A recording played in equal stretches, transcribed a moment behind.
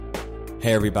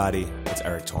Hey everybody, it's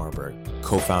Eric Torenberg,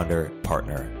 co-founder,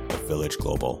 partner of Village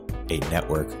Global, a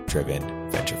network-driven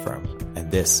venture firm.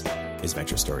 And this is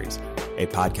Venture Stories, a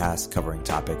podcast covering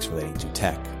topics relating to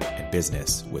tech and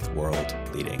business with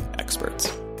world-leading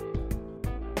experts.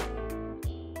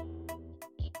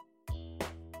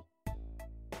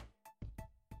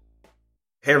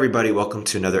 Hey everybody, welcome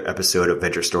to another episode of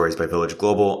Venture Stories by Village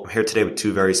Global. I'm here today with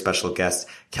two very special guests,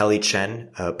 Kelly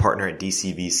Chen, a partner at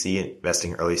DCVC,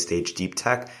 investing in early stage deep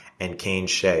tech, and Kane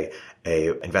Shea,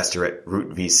 a investor at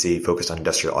Root VC focused on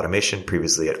industrial automation,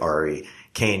 previously at RE.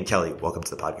 Kane, Kelly, welcome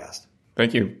to the podcast.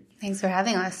 Thank you. Thanks for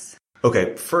having us.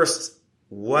 Okay, first,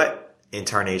 what in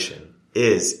tarnation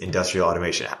is industrial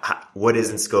automation? What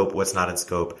is in scope? What's not in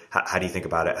scope? How do you think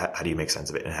about it? How do you make sense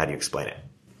of it? And how do you explain it?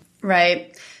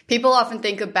 Right. People often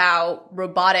think about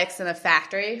robotics in a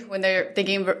factory when they're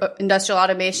thinking of industrial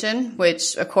automation,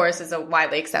 which of course is a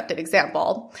widely accepted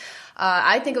example.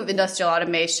 I think of industrial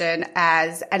automation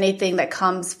as anything that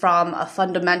comes from a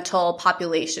fundamental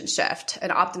population shift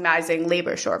and optimizing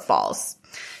labor shortfalls.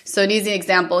 So an easy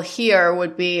example here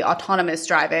would be autonomous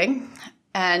driving.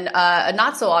 And a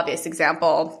not so obvious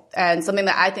example, and something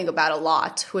that I think about a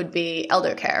lot, would be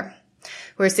elder care.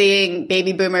 We're seeing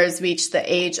baby boomers reach the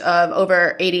age of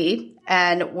over 80,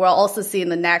 and we'll also see in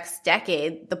the next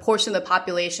decade, the portion of the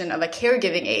population of a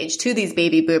caregiving age to these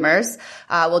baby boomers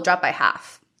will drop by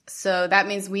half. So that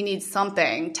means we need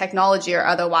something, technology or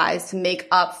otherwise, to make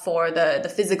up for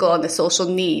the physical and the social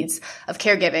needs of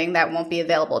caregiving that won't be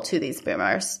available to these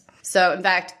boomers. So in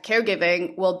fact,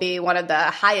 caregiving will be one of the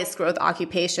highest growth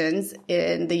occupations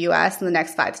in the US in the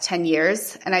next 5 to 10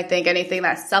 years. And I think anything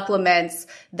that supplements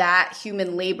that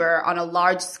human labor on a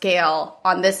large scale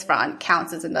on this front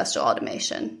counts as industrial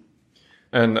automation.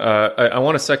 And I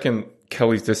want to second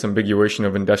Kelly's disambiguation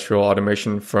of industrial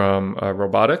automation from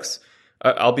robotics.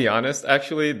 I'll be honest,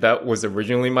 actually, that was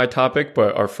originally my topic,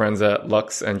 but our friends at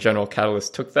Lux and General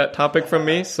Catalyst took that topic from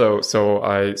me. So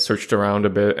I searched around a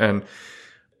bit, and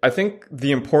I think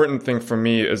the important thing for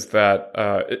me is that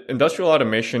industrial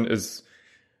automation is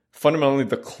fundamentally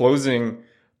the closing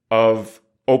of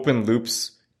open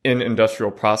loops in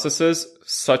industrial processes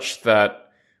such that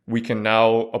we can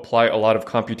now apply a lot of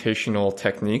computational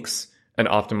techniques and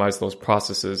optimize those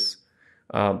processes.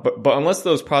 But unless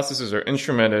those processes are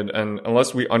instrumented and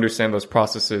unless we understand those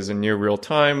processes in near real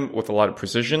time with a lot of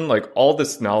precision, like all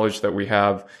this knowledge that we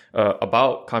have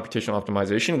about computational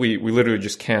optimization, we literally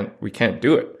just can't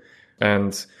do it.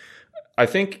 And I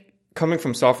think coming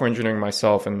from software engineering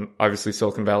myself, and obviously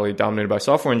Silicon Valley dominated by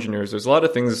software engineers, there's a lot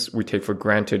of things we take for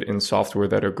granted in software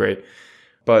that are great.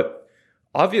 But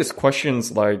obvious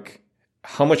questions like,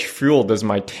 how much fuel does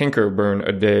my tanker burn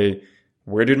a day?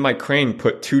 Where did my crane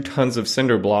put 2 tons of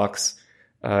cinder blocks?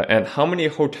 And how many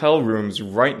hotel rooms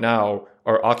right now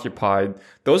are occupied?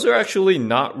 Those are actually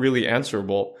not really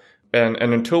answerable. And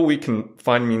until we can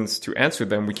find means to answer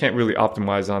them, we can't really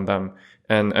optimize on them.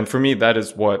 And for me, that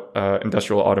is what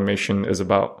industrial automation is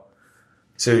about.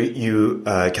 So you,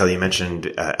 Kelly, you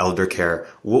mentioned elder care.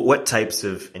 What types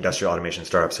of industrial automation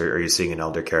startups are you seeing in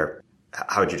elder care?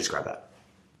 How would you describe that?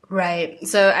 Right.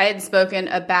 So I had spoken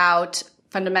about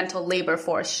fundamental labor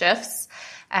force shifts.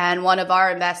 And one of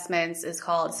our investments is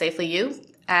called Safely You.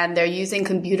 And they're using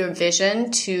computer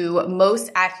vision to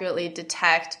most accurately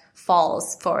detect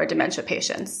falls for dementia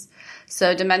patients.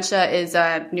 So dementia is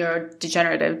a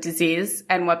neurodegenerative disease.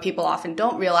 And what people often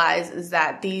don't realize is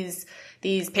that these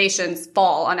patients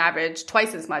fall on average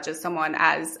twice as much as someone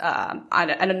at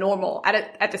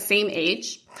the same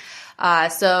age.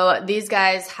 So these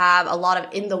guys have a lot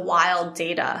of in the wild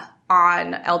data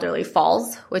on elderly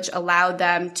falls, which allowed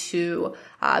them to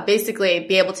basically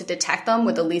be able to detect them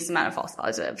with the least amount of false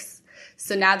positives.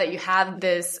 So now that you have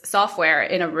this software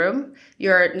in a room,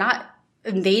 you're not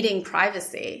invading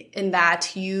privacy in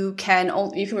that you can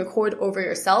record over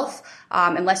yourself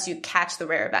unless you catch the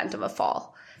rare event of a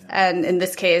fall. And in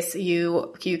this case,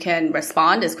 you can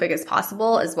respond as quick as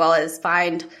possible, as well as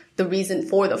find the reason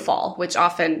for the fall, which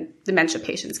often dementia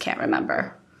patients can't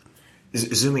remember.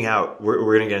 Zooming out,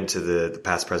 we're going to get into the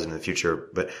past, present, and the future.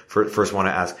 But first, I want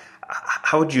to ask,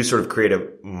 how would you sort of create a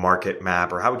market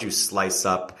map, or how would you slice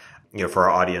up, for our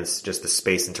audience, just the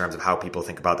space in terms of how people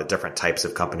think about the different types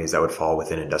of companies that would fall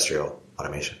within industrial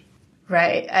automation?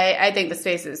 Right. I think the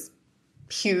space is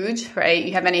huge, right?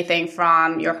 You have anything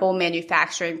from your whole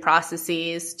manufacturing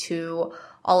processes to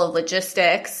all of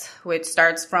logistics, which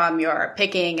starts from your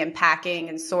picking and packing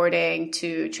and sorting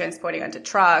to transporting onto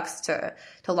trucks to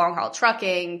long haul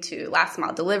trucking to last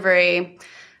mile delivery.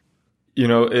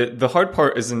 The hard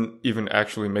part isn't even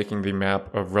actually making the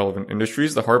map of relevant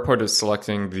industries. The hard part is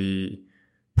selecting the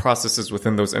processes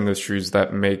within those industries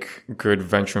that make good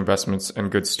venture investments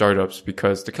and good startups.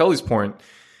 Because to Kelly's point,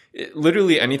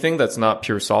 literally anything that's not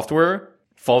pure software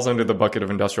falls under the bucket of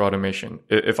industrial automation.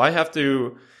 If I have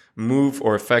to move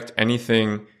or affect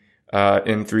anything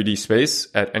in 3D space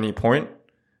at any point,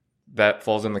 that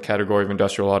falls in the category of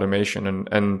industrial automation.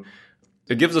 And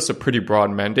it gives us a pretty broad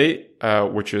mandate,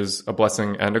 which is a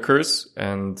blessing and a curse.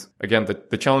 And again,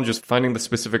 the challenge is finding the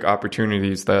specific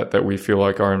opportunities that we feel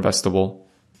like are investable.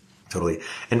 Totally.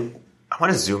 And I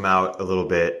want to zoom out a little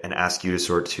bit and ask you to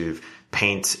sort of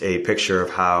paint a picture of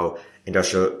how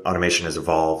industrial automation has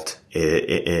evolved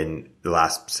in the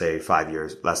last, say, 5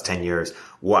 years, last 10 years.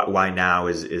 Why now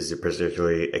is a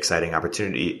particularly exciting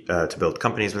opportunity to build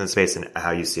companies within the space, and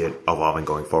how you see it evolving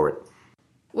going forward?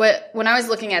 When I was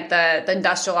looking at the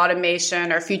industrial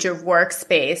automation or future of work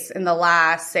space in the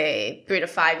last, say, 3 to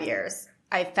 5 years,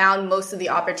 I found most of the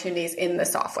opportunities in the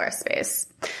software space.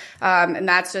 And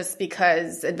that's just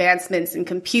because advancements in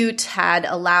compute had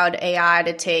allowed AI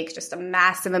to take just a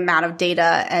massive amount of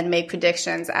data and make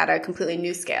predictions at a completely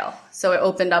new scale. So it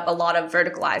opened up a lot of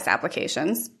verticalized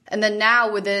applications. And then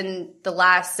now within the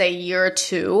last, say, year or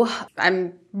two,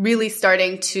 I'm really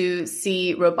starting to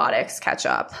see robotics catch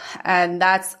up. And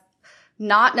that's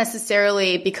not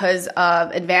necessarily because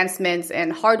of advancements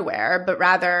in hardware, but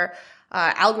rather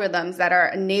algorithms that are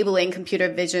enabling computer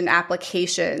vision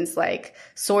applications like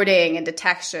sorting and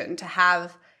detection to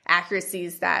have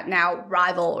accuracies that now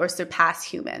rival or surpass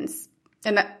humans.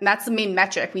 And that's the main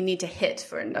metric we need to hit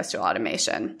for industrial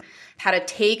automation. How to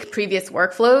take previous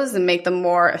workflows and make them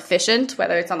more efficient,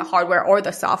 whether it's on the hardware or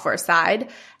the software side,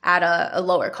 at a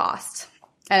lower cost.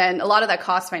 And a lot of that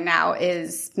cost right now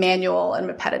is manual and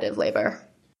repetitive labor.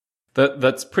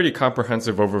 That's pretty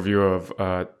comprehensive overview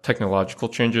of technological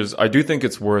changes. I do think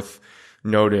it's worth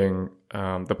noting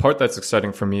the part that's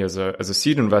exciting for me as a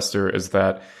seed investor is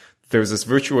that there's this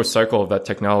virtuous cycle of that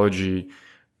technology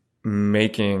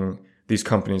making these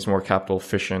companies more capital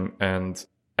efficient. And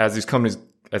as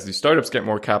these startups get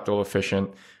more capital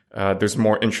efficient, there's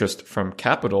more interest from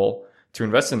capital to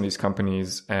invest in these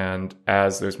companies. And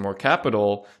as there's more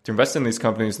capital to invest in these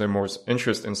companies, there's more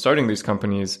interest in starting these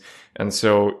companies. And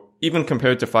so even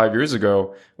compared to 5 years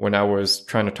ago, when I was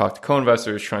trying to talk to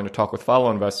co-investors, trying to talk with follow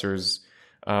investors,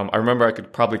 I remember I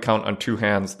could probably count on two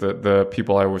hands the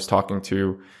people I was talking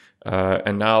to.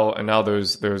 And now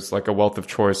there's like a wealth of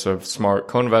choice of smart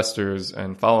co-investors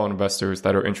and follow investors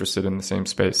that are interested in the same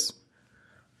space.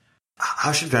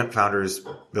 How should founders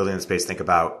building in the space think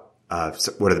about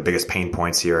what are the biggest pain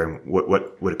points here, and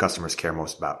what do customers care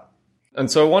most about?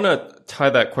 And so I want to tie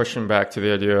that question back to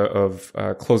the idea of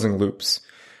closing loops.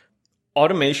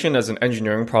 Automation as an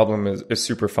engineering problem is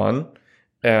super fun.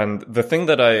 And the thing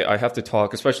that I have to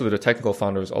talk, especially to technical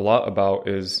founders, a lot about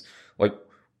is like,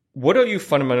 what are you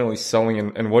fundamentally selling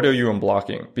and what are you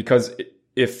unblocking? Because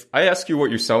if I ask you what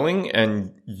you're selling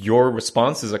and your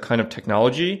response is a kind of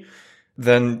technology,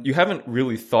 then you haven't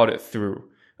really thought it through.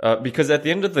 Because at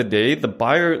the end of the day, the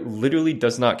buyer literally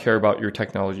does not care about your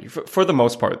technology. For the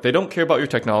most part, they don't care about your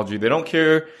technology. They don't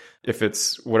care if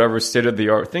it's whatever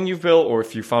state-of-the-art thing you've built, or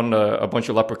if you found a bunch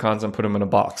of leprechauns and put them in a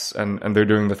box and they're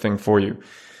doing the thing for you.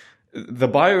 The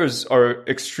buyers are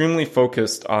extremely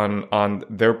focused on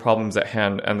their problems at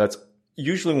hand, and that's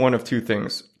usually one of two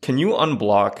things. Can you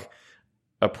unblock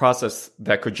a process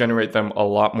that could generate them a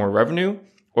lot more revenue,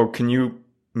 or can you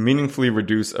meaningfully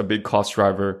reduce a big cost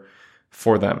driver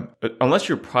for them? Unless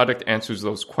your product answers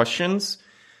those questions,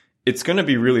 it's going to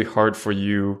be really hard for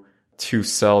you to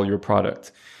sell your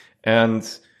product. And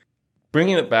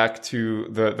bringing it back to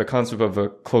the concept of a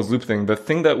closed loop thing, the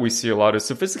thing that we see a lot is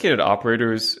sophisticated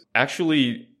operators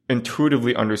actually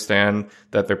intuitively understand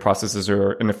that their processes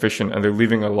are inefficient and they're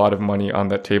leaving a lot of money on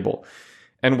that table.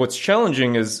 And what's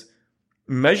challenging is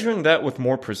measuring that with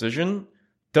more precision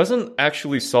doesn't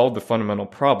actually solve the fundamental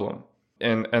problem.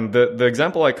 And the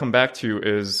example I come back to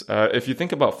is if you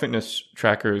think about fitness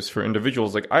trackers for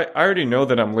individuals, like I already know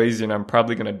that I'm lazy and I'm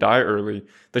probably going to die early.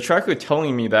 The tracker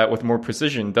telling me that with more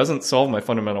precision doesn't solve my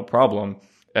fundamental problem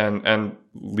and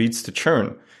leads to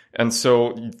churn. And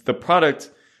so the product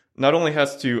not only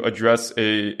has to address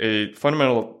a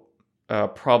fundamental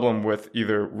problem with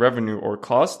either revenue or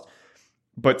cost,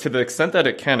 but to the extent that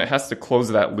it can, it has to close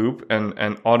that loop and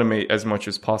automate as much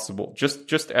as possible.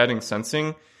 Just adding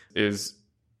sensing is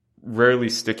rarely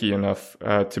sticky enough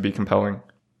to be compelling.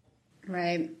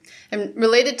 Right. And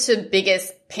related to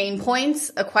biggest pain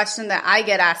points, a question that I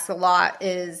get asked a lot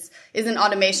is, isn't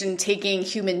automation taking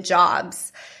human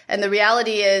jobs? And the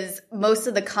reality is most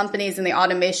of the companies in the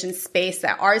automation space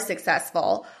that are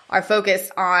successful are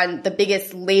focused on the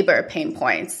biggest labor pain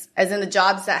points, as in the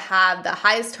jobs that have the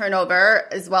highest turnover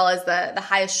as well as the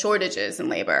highest shortages in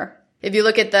labor. If you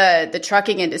look at the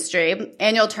trucking industry,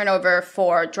 annual turnover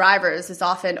for drivers is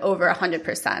often over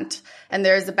 100%. And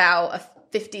there's about a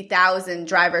 50,000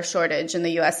 driver shortage in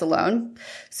the US alone.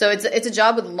 So it's a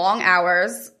job with long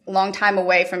hours, long time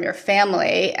away from your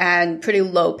family, and pretty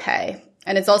low pay.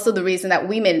 And it's also the reason that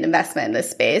we made an investment in this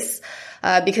space,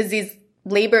 because these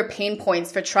labor pain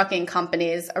points for trucking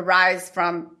companies arise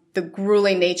from the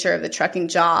grueling nature of the trucking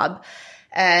job.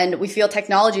 And we feel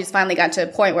technology has finally gotten to a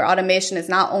point where automation is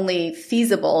not only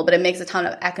feasible, but it makes a ton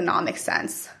of economic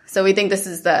sense. So we think this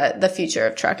is the future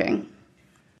of trucking.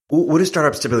 What do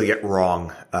startups typically get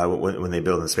wrong when they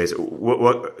build in the space?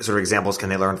 What sort of examples can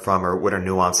they learn from, or what are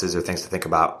nuances or things to think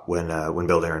about when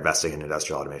building or investing in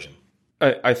industrial automation?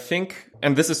 I think,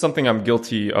 and this is something I'm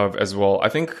guilty of as well, I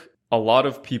think a lot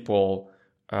of people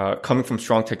coming from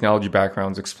strong technology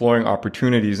backgrounds, exploring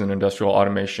opportunities in industrial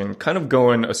automation, kind of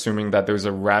go in assuming that there's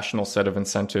a rational set of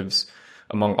incentives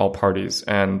among all parties.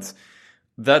 And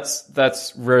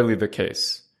that's rarely the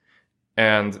case.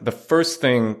 And the first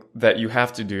thing that you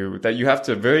have to do, that you have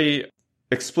to very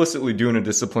explicitly do in a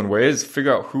disciplined way, is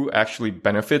figure out who actually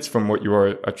benefits from what you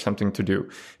are attempting to do.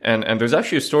 And there's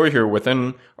actually a story here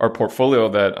within our portfolio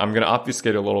that I'm going to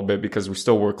obfuscate a little bit because we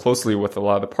still work closely with a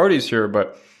lot of the parties here,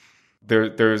 but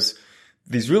there's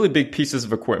these really big pieces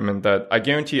of equipment that I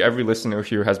guarantee every listener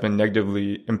here has been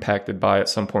negatively impacted by at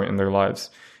some point in their lives.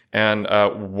 And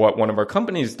what one of our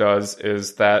companies does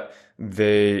is that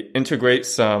they integrate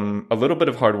a little bit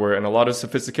of hardware and a lot of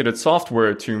sophisticated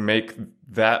software to make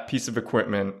that piece of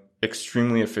equipment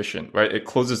extremely efficient, right? It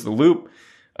closes the loop,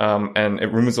 and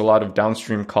it removes a lot of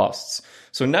downstream costs.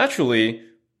 So naturally,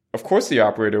 of course, the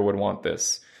operator would want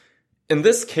this. In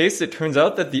this case, it turns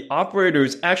out that the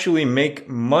operators actually make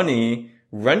money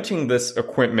renting this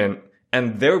equipment,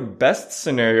 and their best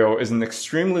scenario is an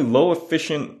extremely low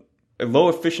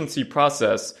efficiency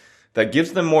process that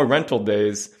gives them more rental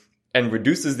days and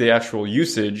reduces the actual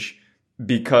usage,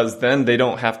 because then they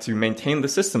don't have to maintain the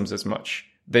systems as much.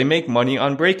 They make money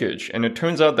on breakage. And it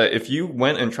turns out that if you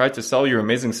went and tried to sell your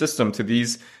amazing system to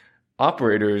these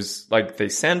operators, like, they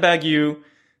sandbag you,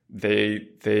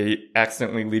 they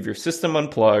accidentally leave your system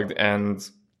unplugged, and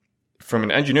from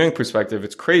an engineering perspective,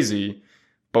 it's crazy.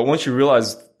 But once you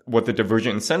realize what the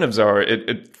divergent incentives are,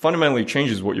 it fundamentally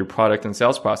changes what your product and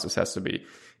sales process has to be.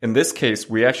 In this case,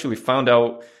 we actually found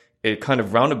out a kind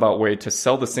of roundabout way to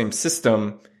sell the same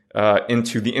system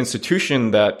into the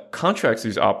institution that contracts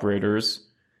these operators.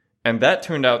 And that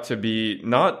turned out to be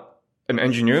not an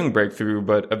engineering breakthrough,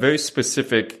 but a very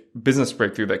specific business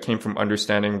breakthrough that came from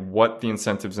understanding what the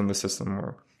incentives in the system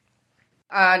were.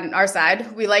 On our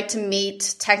side, we like to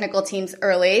meet technical teams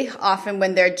early, often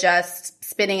when they're just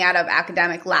spinning out of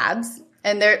academic labs.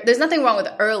 And there's nothing wrong with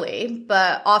early,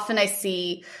 but often I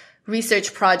see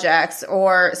research projects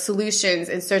or solutions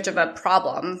in search of a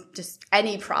problem, just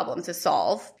any problem to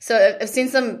solve. So I've seen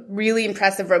some really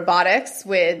impressive robotics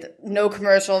with no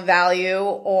commercial value,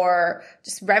 or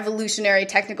just revolutionary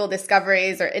technical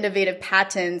discoveries or innovative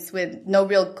patents with no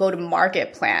real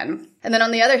go-to-market plan. And then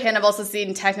on the other hand, I've also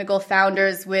seen technical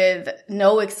founders with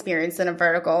no experience in a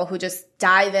vertical who just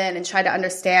dive in and try to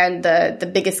understand the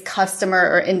biggest customer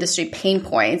or industry pain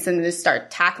points and just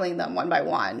start tackling them one by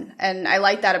one. And I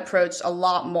like that approach a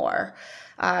lot more.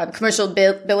 Commercial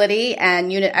ability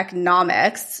and unit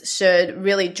economics should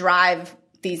really drive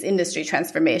these industry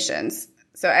transformations.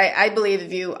 So I believe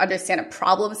if you understand a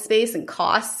problem space and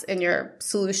costs and your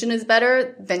solution is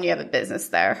better, then you have a business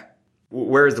there.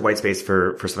 Where is the white space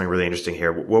for something really interesting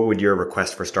here? What would your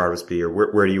request for startups be, or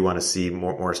where do you want to see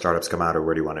more startups come out, or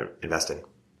where do you want to invest in?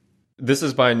 This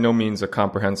is by no means a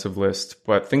comprehensive list,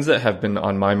 but things that have been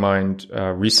on my mind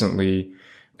recently: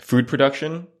 food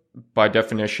production, by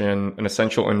definition, an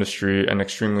essential industry and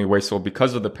extremely wasteful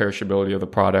because of the perishability of the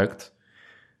product.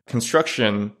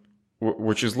 Construction,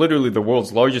 which is literally the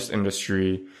world's largest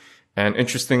industry, and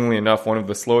interestingly enough, one of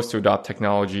the slowest to adopt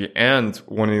technology, and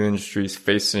one of the industries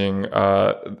facing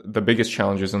the biggest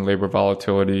challenges in labor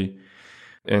volatility.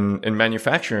 In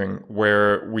manufacturing,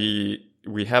 where we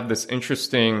have this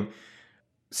interesting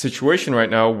situation right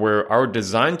now where our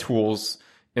design tools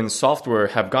in software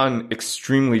have gotten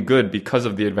extremely good because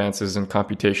of the advances in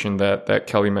computation that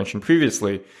Kelly mentioned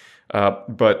previously.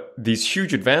 But these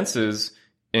huge advances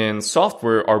in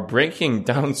software are breaking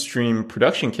downstream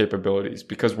production capabilities,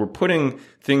 because we're putting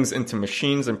things into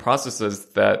machines and processes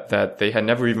that they had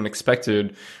never even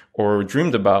expected or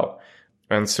dreamed about.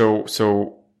 And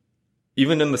so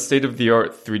even in the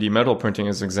state-of-the-art 3D metal printing,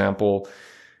 as an example,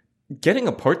 getting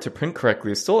a part to print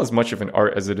correctly is still as much of an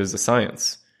art as it is a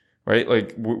science, right?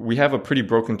 Like we have a pretty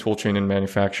broken tool chain in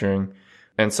manufacturing.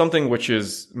 And something which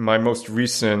is my most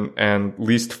recent and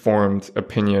least formed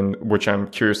opinion, which I'm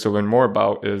curious to learn more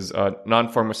about, is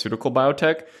non-pharmaceutical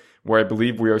biotech, where I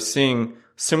believe we are seeing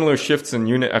similar shifts in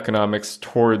unit economics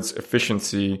towards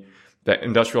efficiency that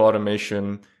industrial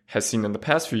automation has seen in the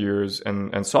past few years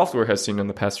and software has seen in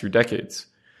the past few decades.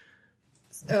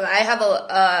 So I have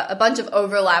a bunch of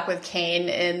overlap with Kane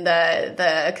in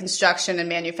the construction and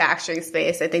manufacturing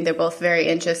space. I think they're both very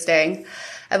interesting.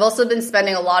 I've also been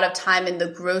spending a lot of time in the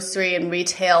grocery and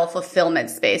retail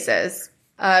fulfillment spaces.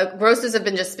 Grocers have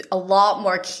been just a lot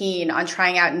more keen on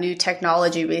trying out new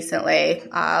technology recently,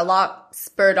 a lot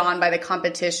spurred on by the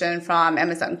competition from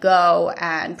Amazon Go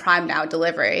and Prime Now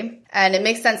delivery. And it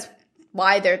makes sense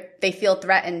why they feel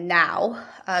threatened now.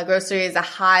 Grocery is a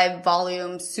high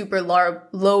volume, super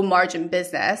low margin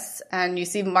business, and you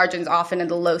see margins often in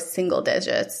the low single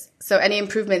digits. So any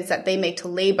improvements that they make to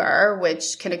labor,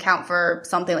 which can account for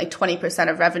something like 20%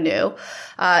 of revenue,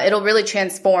 it'll really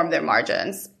transform their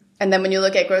margins. And then when you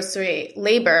look at grocery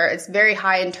labor, it's very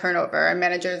high in turnover, and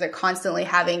managers are constantly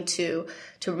having to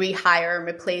rehire and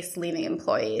replace leaving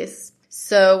employees.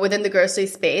 So within the grocery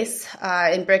space,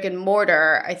 in brick and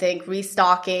mortar, I think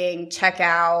restocking,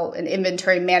 checkout, and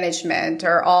inventory management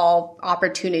are all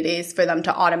opportunities for them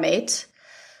to automate.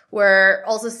 We're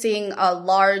also seeing a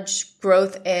large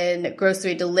growth in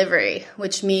grocery delivery,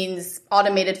 which means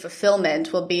automated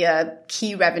fulfillment will be a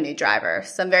key revenue driver.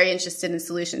 So I'm very interested in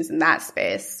solutions in that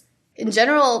space. In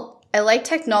general, I like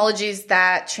technologies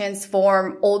that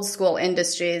transform old school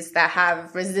industries that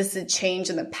have resisted change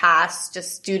in the past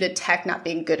just due to tech not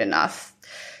being good enough.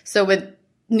 So with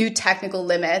new technical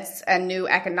limits and new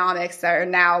economics that are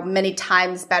now many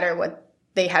times better what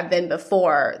they have been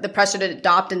before, the pressure to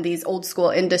adopt in these old school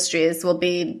industries will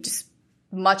be just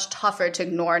much tougher to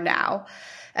ignore now.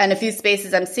 And a few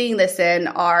spaces I'm seeing this in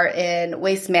are in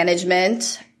waste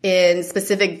management, in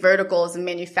specific verticals in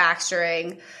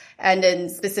manufacturing, and in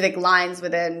specific lines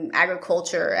within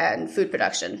agriculture and food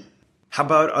production. How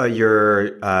about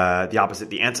the opposite,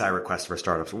 the anti-request for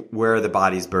startups? Where are the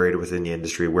bodies buried within the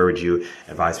industry? Where would you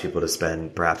advise people to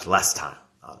spend perhaps less time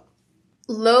on?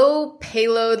 Low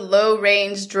payload, low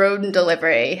range drone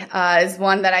delivery is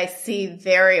one that I see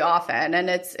very often,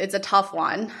 and it's a tough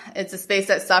one. It's a space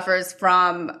that suffers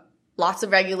from lots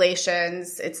of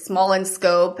regulations. It's small in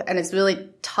scope, and it's really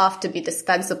tough to be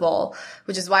dispensable,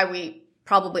 which is why we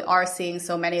probably are seeing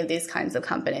so many of these kinds of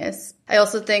companies. I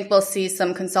also think we'll see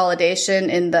some consolidation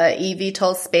in the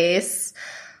eVTOL space,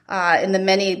 in the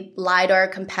many LiDAR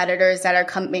competitors that are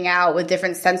coming out with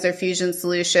different sensor fusion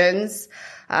solutions,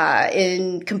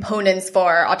 in components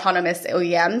for autonomous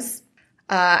OEMs.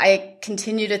 I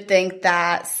continue to think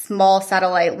that small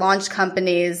satellite launch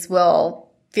companies will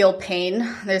feel pain.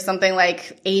 There's something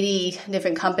like 80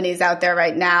 different companies out there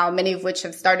right now, many of which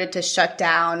have started to shut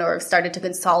down or have started to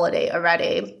consolidate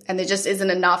already. And there just isn't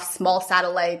enough small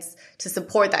satellites to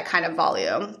support that kind of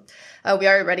volume. We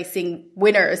are already seeing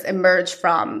winners emerge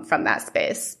from that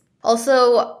space.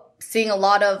 Also seeing a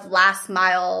lot of last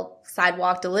mile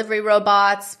sidewalk delivery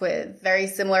robots with very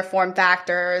similar form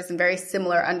factors and very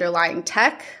similar underlying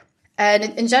tech. And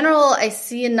in general, I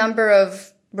see a number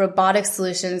of robotic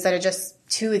solutions that are just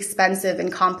too expensive and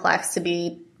complex to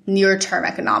be near-term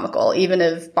economical, even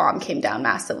if BOM came down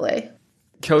massively.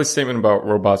 Kelly's statement about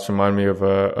robots remind me of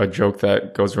a joke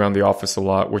that goes around the office a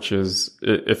lot, which is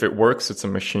if it works, it's a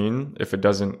machine. If it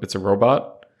doesn't, it's a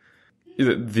robot.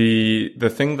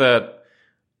 The thing that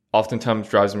oftentimes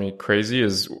drives me crazy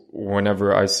is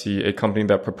whenever I see a company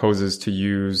that proposes to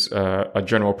use a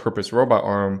general purpose robot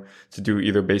arm to do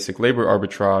either basic labor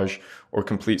arbitrage or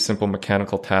complete simple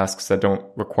mechanical tasks that don't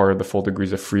require the full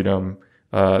degrees of freedom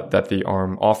that the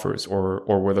arm offers,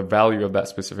 or where the value of that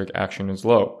specific action is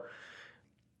low.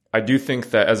 I do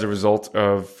think that as a result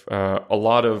of a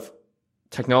lot of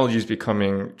technologies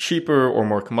becoming cheaper or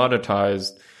more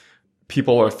commoditized,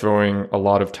 people are throwing a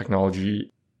lot of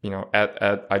technology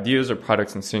at ideas or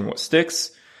products and seeing what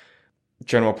sticks.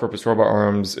 General purpose robot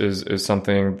arms is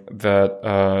something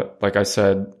that, like I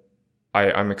said,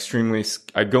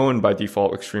 I go in by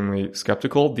default extremely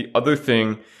skeptical. The other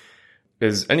thing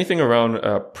is anything around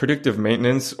predictive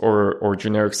maintenance or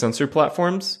generic sensor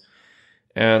platforms.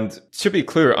 And to be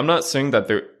clear, I'm not saying that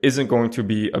there isn't going to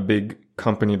be a big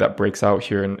company that breaks out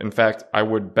here. And in fact, I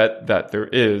would bet that there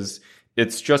is.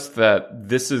 It's just that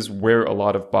this is where a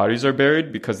lot of bodies are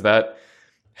buried, because that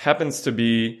happens to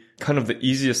be kind of the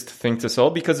easiest thing to sell,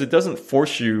 because it doesn't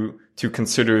force you to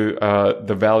consider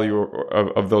the value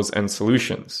of those end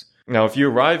solutions. Now, if you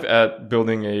arrive at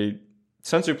building a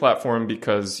sensor platform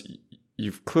because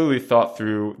you've clearly thought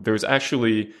through there's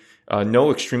actually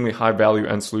no extremely high value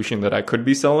end solution that I could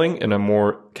be selling in a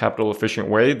more capital efficient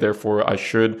way. Therefore, I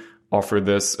should offer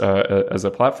this as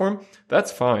a platform.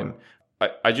 That's fine.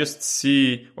 I just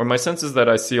see, or my sense is that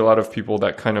I see a lot of people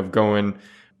that kind of go in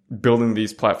building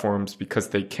these platforms because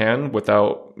they can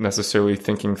without necessarily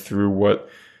thinking through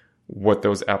what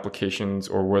those applications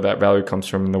or where that value comes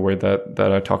from in the way that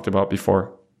I talked about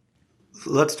before.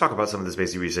 Let's talk about some of the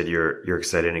spaces where you said you're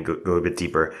excited and go a bit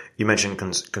deeper. You mentioned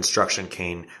construction,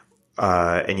 Kane,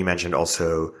 and you mentioned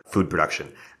also food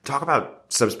production. Talk about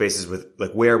subspaces with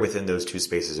like where within those two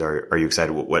spaces are you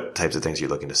excited? What types of things you're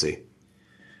looking to see?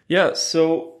 Yeah.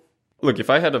 So look, if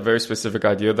I had a very specific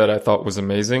idea that I thought was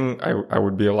amazing, I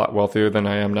would be a lot wealthier than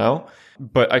I am now.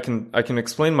 But I can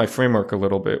explain my framework a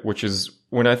little bit, which is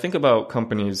when I think about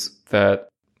companies that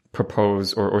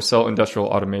propose or sell industrial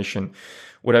automation,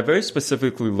 what I very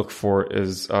specifically look for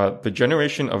is the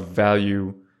generation of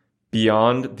value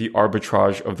beyond the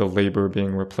arbitrage of the labor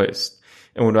being replaced.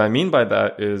 And what I mean by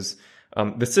that is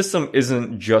the system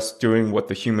isn't just doing what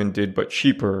the human did, but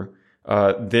cheaper.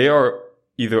 They are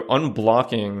either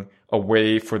unblocking a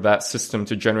way for that system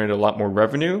to generate a lot more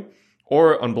revenue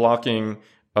or unblocking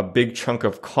a big chunk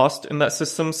of cost in that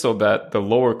system so that the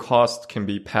lower cost can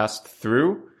be passed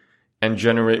through and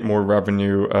generate more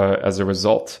revenue as a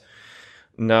result.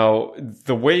 Now,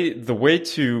 the way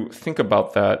to think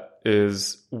about that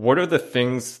is what are the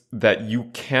things that you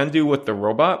can do with the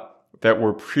robot that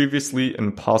were previously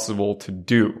impossible to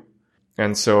do?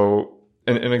 And so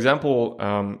an example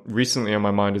recently on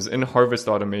my mind is in harvest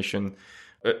automation.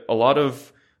 A lot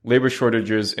of labor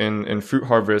shortages in fruit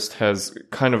harvest has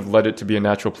kind of led it to be a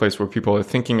natural place where people are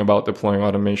thinking about deploying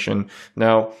automation.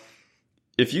 Now,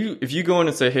 if you go in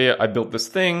and say, hey, I built this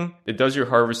thing, it does your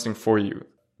harvesting for you.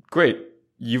 Great.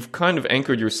 You've kind of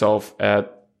anchored yourself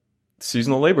at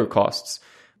seasonal labor costs.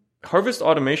 Harvest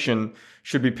automation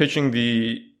should be pitching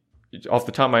off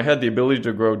the top of my head, the ability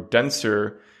to grow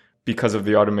denser because of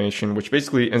the automation, which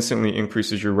basically instantly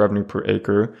increases your revenue per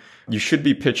acre. You should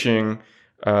be pitching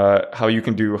how you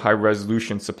can do high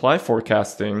resolution supply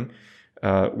forecasting,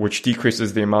 which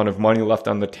decreases the amount of money left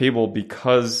on the table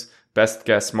because best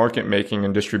guess market making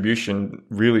and distribution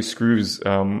really screws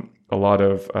a lot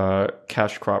of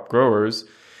cash crop growers.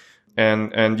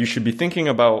 And you should be thinking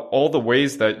about all the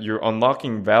ways that you're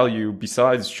unlocking value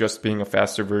besides just being a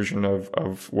faster version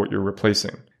of what you're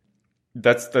replacing.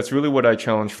 That's really what I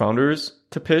challenge founders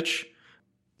to pitch.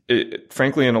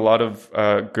 Frankly, in a lot of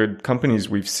good companies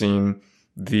we've seen,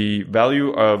 the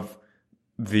value of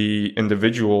the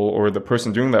individual or the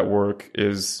person doing that work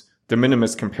is de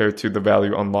minimis compared to the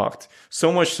value unlocked.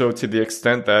 So much so to the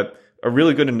extent that a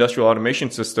really good industrial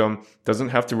automation system doesn't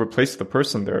have to replace the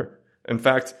person there. In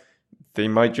fact, they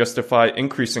might justify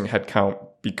increasing headcount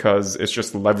because it's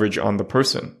just leverage on the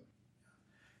person.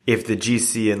 If the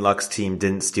GC and Lux team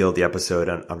didn't steal the episode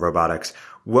on robotics,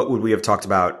 what would we have talked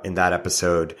about in that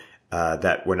episode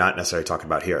that we're not necessarily talking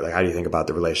about here? Like, how do you think about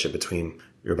the relationship between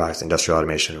robotics and industrial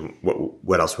automation? And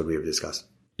what else would we have discussed?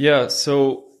 Yeah,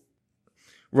 so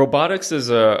robotics is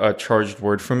a charged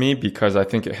word for me because I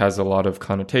think it has a lot of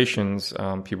connotations.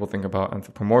 People think about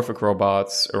anthropomorphic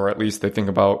robots, or at least they think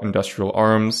about industrial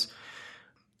arms.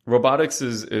 Robotics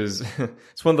is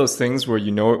it's one of those things where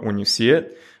you know it when you see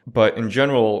it. But in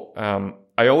general,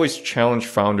 I always challenge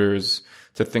founders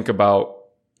to think about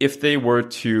if they were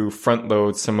to front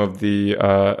load some of the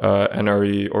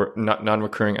NRE or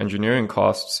non-recurring engineering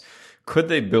costs, could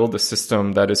they build a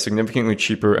system that is significantly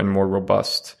cheaper and more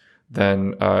robust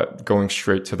than going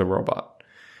straight to the robot,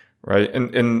 right?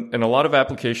 And in a lot of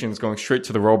applications, going straight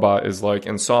to the robot is like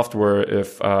in software,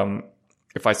 if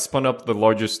I spun up the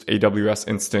largest AWS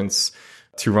instance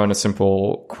to run a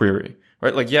simple query,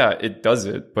 right? Like, yeah, it does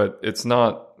it, but that's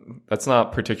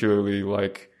not particularly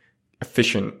like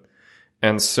efficient.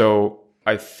 And so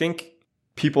I think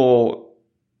people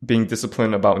being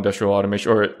disciplined about industrial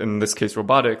automation, or in this case,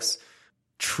 robotics,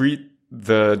 treat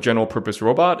the general purpose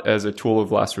robot as a tool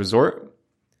of last resort.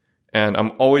 And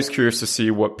I'm always curious to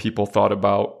see what people thought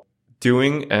about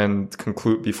doing and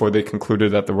conclude before they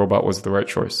concluded that the robot was the right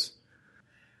choice.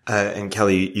 And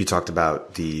Kelly, you talked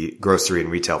about the grocery and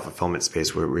retail fulfillment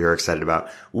space where we are excited about.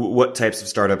 What types of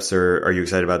startups are you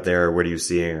excited about there? What are you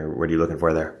seeing or what are you looking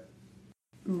for there?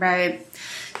 Right.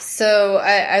 So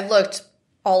I looked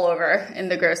all over in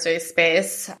the grocery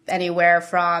space, anywhere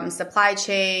from supply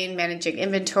chain, managing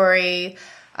inventory,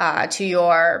 to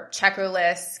your checker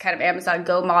lists, kind of Amazon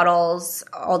Go models,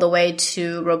 all the way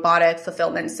to robotic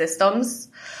fulfillment systems.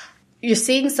 You're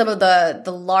seeing some of the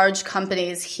large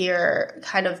companies here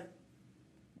kind of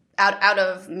out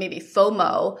of maybe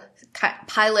FOMO,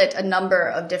 pilot a number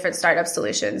of different startup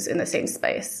solutions in the same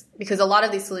space, because a lot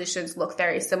of these solutions look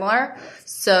very similar.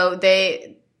 So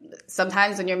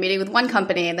sometimes when you're meeting with one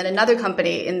company and then another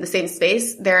company in the same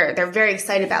space, they're very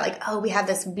excited about like, oh, we have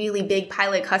this really big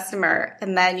pilot customer.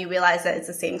 And then you realize that it's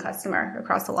the same customer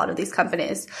across a lot of these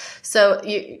companies. So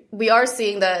we are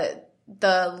seeing the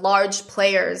large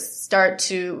players start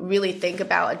to really think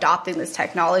about adopting this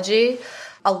technology.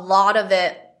 A lot of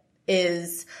it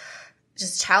is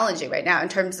just challenging right now in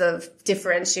terms of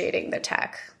differentiating the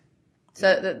tech.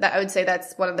 So I would say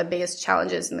that's one of the biggest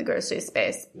challenges in the grocery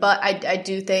space. But I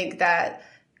do think that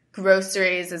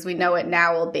groceries as we know it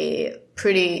now will be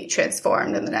pretty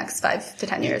transformed in the next 5 to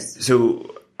 10 years.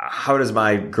 So how does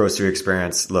my grocery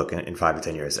experience look in 5 to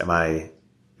 10 years?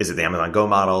 Is it the Amazon Go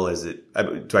model?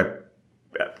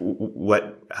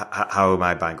 How am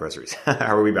I buying groceries?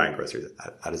 How are we buying groceries?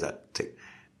 How does that take?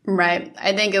 Right.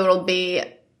 I think it will be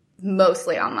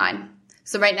mostly online.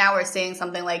 So right now we're seeing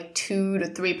something like 2 to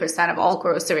 3% of all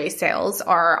grocery sales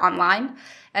are online.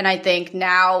 And I think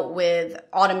now with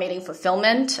automating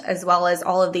fulfillment, as well as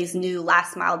all of these new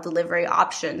last mile delivery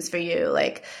options for you,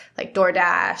 like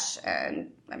DoorDash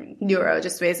and Nuro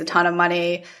just raised a ton of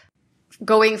money.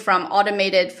 Going from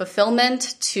automated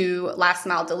fulfillment to last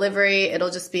mile delivery, it'll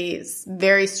just be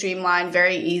very streamlined,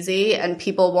 very easy, and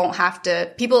people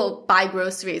buy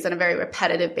groceries on a very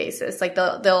repetitive basis. Like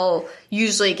they'll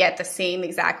usually get the same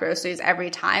exact groceries every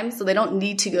time, so they don't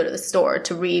need to go to the store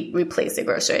to replace the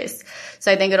groceries.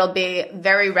 So I think it'll be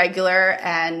very regular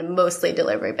and mostly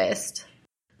delivery based.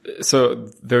 So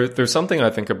there's something I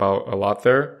think about a lot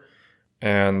there.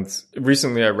 And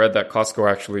recently I read that Costco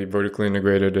actually vertically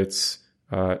integrated its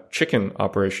chicken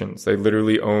operations. They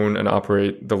literally own and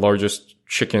operate the largest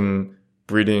chicken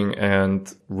breeding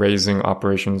and raising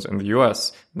operations in the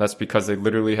US. And that's because they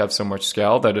literally have so much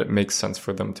scale that it makes sense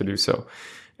for them to do so.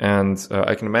 And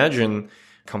I can imagine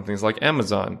companies like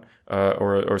Amazon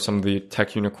or some of the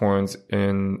tech unicorns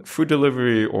in food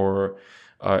delivery or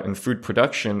in food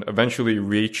production eventually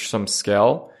reach some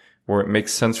scale where it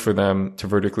makes sense for them to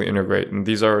vertically integrate. And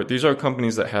these are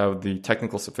companies that have the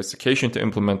technical sophistication to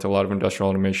implement a lot of industrial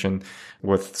automation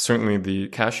with certainly the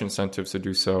cash incentives to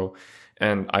do so.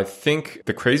 And I think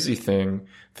the crazy thing,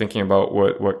 thinking about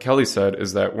what Kelly said,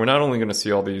 is that we're not only going to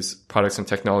see all these products and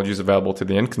technologies available to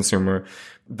the end consumer,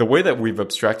 the way that we've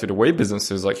abstracted away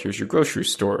businesses, like here's your grocery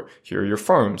store, here are your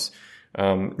farms,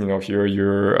 here are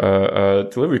your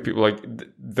delivery people, like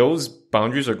those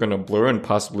boundaries are going to blur and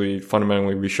possibly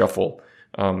fundamentally reshuffle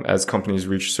as companies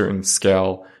reach certain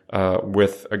scale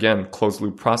with, again, closed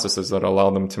loop processes that allow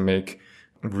them to make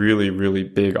really, really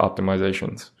big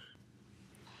optimizations.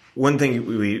 One thing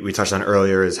we touched on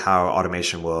earlier is how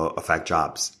automation will affect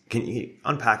jobs. Can you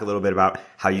unpack a little bit about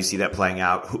how you see that playing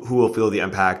out? Who will feel the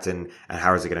impact and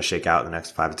how is it going to shake out in the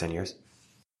next 5 to 10 years?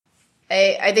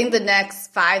 I think the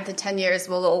next 5 to 10 years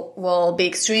will be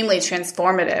extremely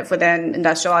transformative within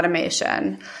industrial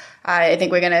automation. I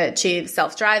think we're going to achieve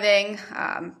self-driving,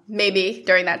 maybe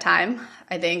during that time.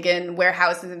 I think in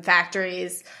warehouses and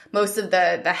factories, most of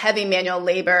the heavy manual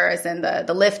labor, as in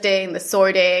the lifting, the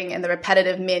sorting, and the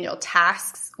repetitive manual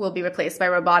tasks will be replaced by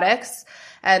robotics.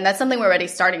 And that's something we're already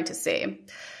starting to see.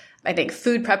 I think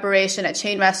food preparation at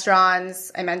chain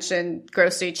restaurants, I mentioned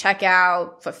grocery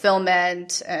checkout,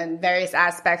 fulfillment, and various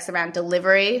aspects around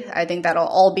delivery. I think that'll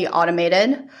all be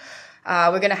automated.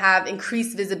 We're going to have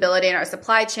increased visibility in our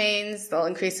supply chains. They'll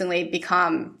increasingly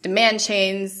become demand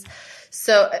chains.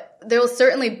 So there will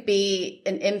certainly be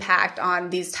an impact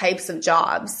on these types of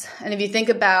jobs. And if you think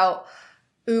about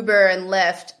Uber and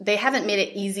Lyft, they haven't made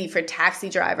it easy for taxi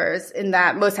drivers in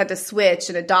that most had to switch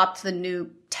and adopt the new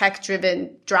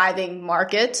tech-driven driving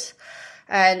market.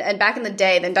 And back in the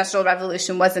day, the Industrial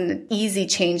Revolution wasn't an easy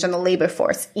change on the labor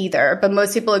force either, but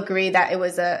most people agree that it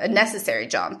was a necessary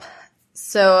jump.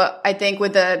 So I think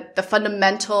with the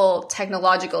fundamental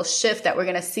technological shift that we're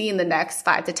going to see in the next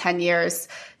 5 to 10 years,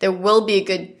 there will be a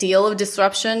good deal of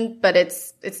disruption, but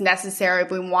it's necessary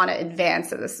if we want to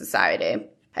advance as a society.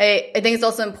 I think it's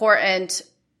also important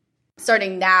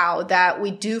starting now that we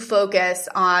do focus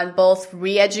on both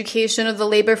re-education of the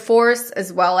labor force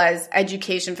as well as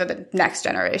education for the next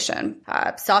generation.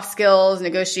 Soft skills,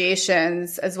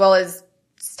 negotiations, as well as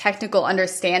technical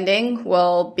understanding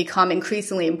will become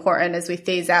increasingly important as we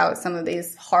phase out some of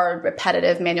these hard,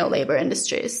 repetitive manual labor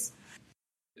industries.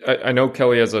 I know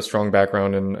Kelly has a strong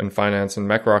background in finance and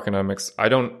macroeconomics. I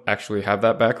don't actually have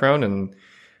that background, and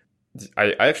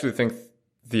I actually think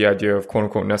the idea of quote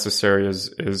unquote necessary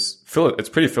is it's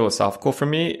pretty philosophical for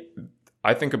me.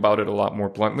 I think about it a lot more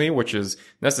bluntly, which is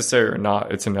necessary or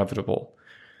not, it's inevitable.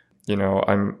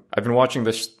 I've been watching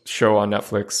this show on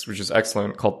Netflix, which is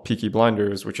excellent, called Peaky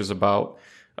Blinders, which is about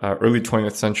early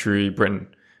 20th century Britain.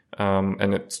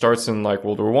 And it starts in like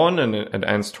World War I and it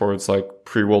ends towards like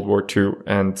pre-World War II.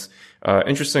 And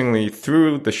interestingly,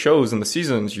 through the shows and the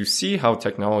seasons, you see how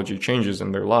technology changes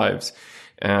in their lives.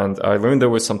 And I learned there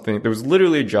was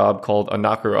literally a job called a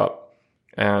knocker up.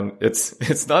 And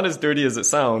it's not as dirty as it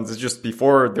sounds. It's just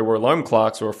before there were alarm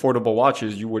clocks or affordable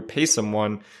watches, you would pay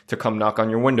someone to come knock on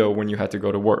your window when you had to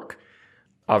go to work.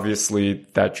 Obviously,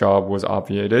 that job was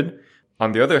obviated.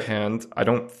 On the other hand, I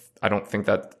don't think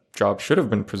that job should have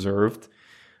been preserved,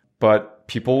 but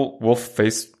people will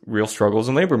face real struggles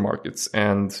in labor markets.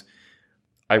 And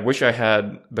I wish I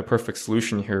had the perfect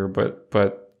solution here,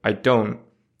 but I don't.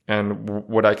 And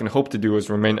what I can hope to do is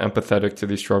remain empathetic to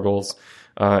these struggles,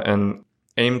 and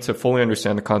aim to fully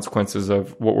understand the consequences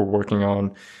of what we're working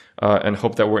on, and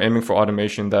hope that we're aiming for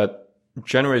automation that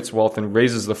generates wealth and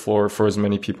raises the floor for as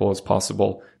many people as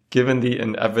possible, given the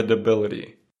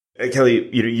inevitability.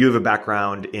 Kelly, you have a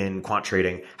background in quant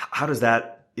trading. How does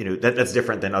that, that's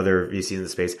different than other VCs in the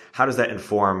space. How does that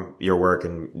inform your work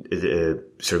and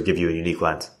sort of give you a unique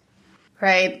lens?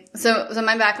 Right. So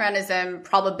my background is in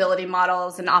probability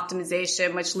models and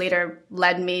optimization, which later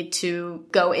led me to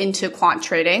go into quant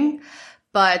trading.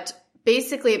 But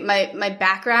basically, my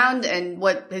background and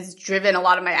what has driven a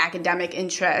lot of my academic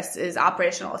interests is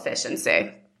operational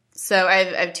efficiency. So I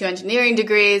have 2 engineering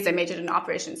degrees. I majored in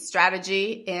operations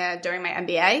strategy during my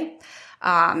MBA.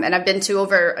 And I've been to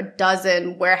over a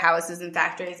dozen warehouses and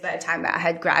factories by the time that I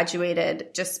had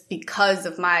graduated, just because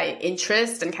of my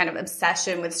interest and kind of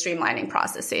obsession with streamlining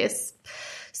processes.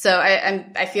 So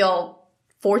I feel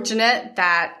fortunate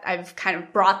that I've kind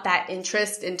of brought that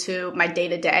interest into my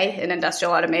day-to-day in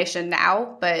industrial automation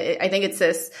now. But I think it's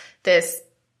this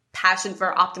passion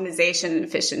for optimization and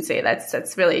efficiency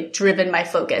that's really driven my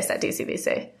focus at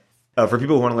DCVC. For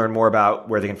people who want to learn more about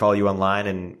where they can follow you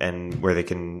online and where they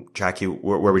can track you,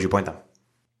 where would you point them?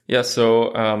 Yeah,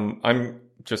 so I'm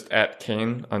just at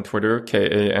Kane on Twitter,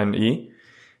 Kane.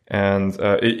 And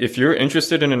if you're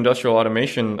interested in industrial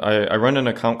automation, I run an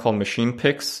account called Machine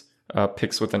Picks,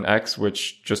 Picks with an X,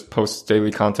 which just posts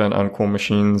daily content on cool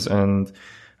machines and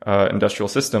industrial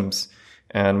systems.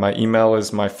 And my email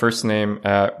is my first name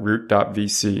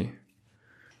 @root.vc.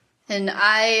 And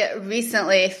I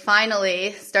recently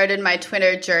finally started my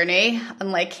Twitter journey,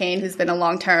 unlike Kane, who's been a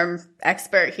long-term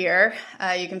expert here.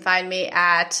 You can find me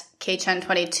at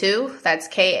Kaychen22. That's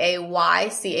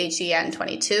Kaychen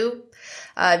 22.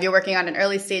 If you're working on an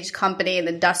early stage company in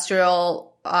the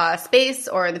industrial space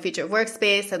or in the future of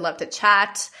workspace, I'd love to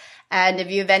chat. And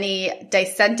if you have any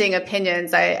dissenting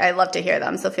opinions, I love to hear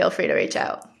them. So feel free to reach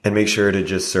out. And make sure to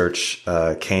just search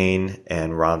Kane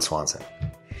and Ron Swanson.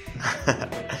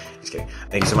 Just kidding.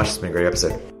 Thank you so much. It's been a great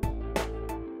episode.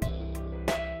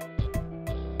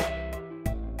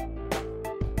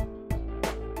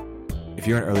 If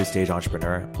you're an early stage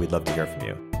entrepreneur, we'd love to hear from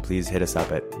you. Please hit us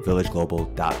up at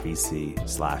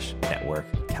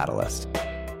villageglobal.vc/network catalyst.